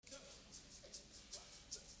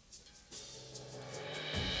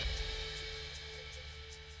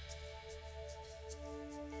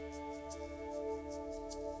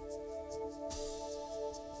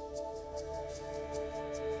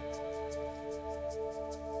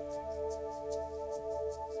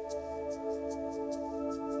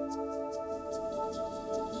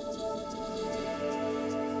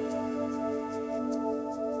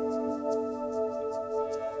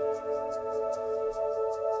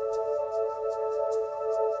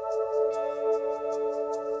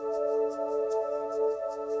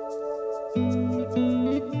To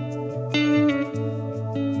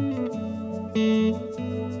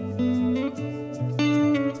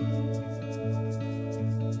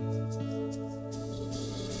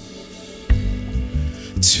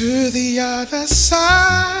the other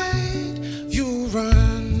side you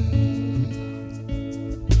run,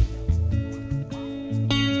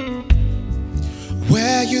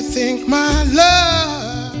 where you think my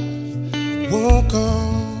love won't go.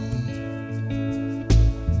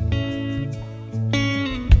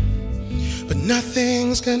 But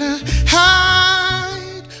nothing's gonna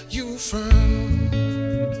hide you from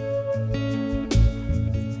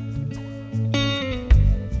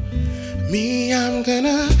me. I'm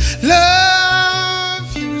gonna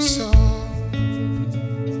love you so.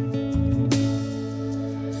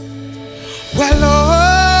 Well,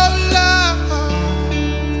 oh love,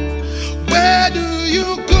 where do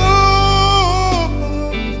you go?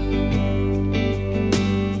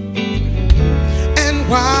 And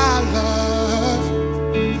why, love,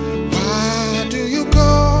 why do you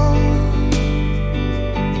go?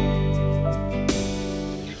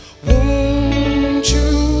 Won't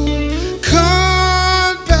you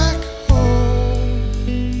come back home?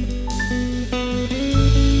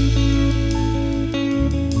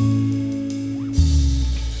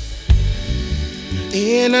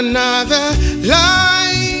 In another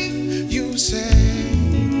life, you say,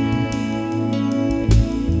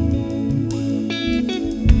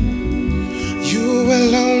 you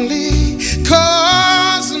will only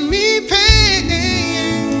cause me pain.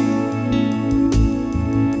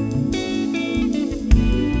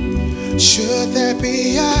 Should there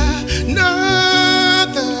be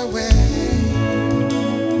another way?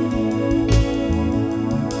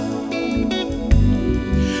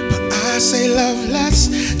 But I say, love, let's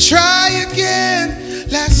try again.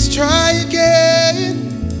 Let's try again.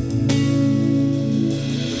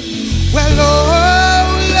 Well,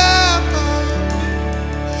 oh love,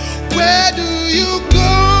 where do you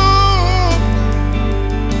go?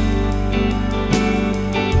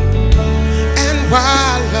 And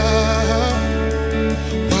why, love,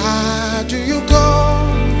 why do you go?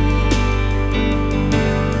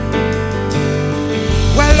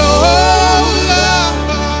 Well, oh love,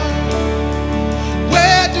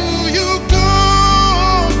 where do you go?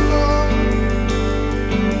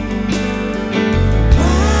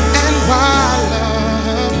 And why,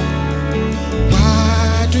 love,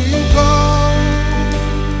 why do you go?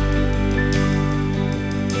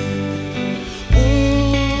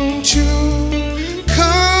 Won't you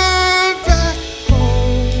come back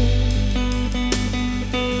home?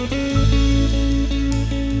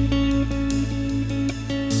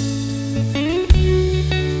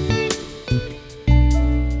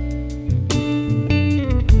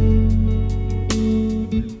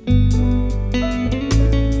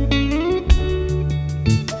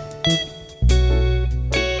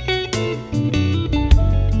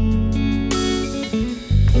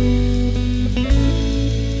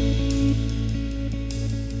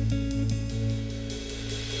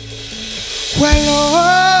 Well,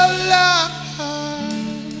 oh love,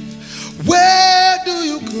 where do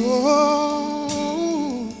you go?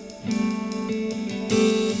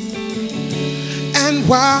 And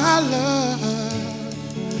why, love,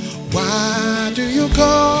 why do you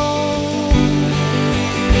go?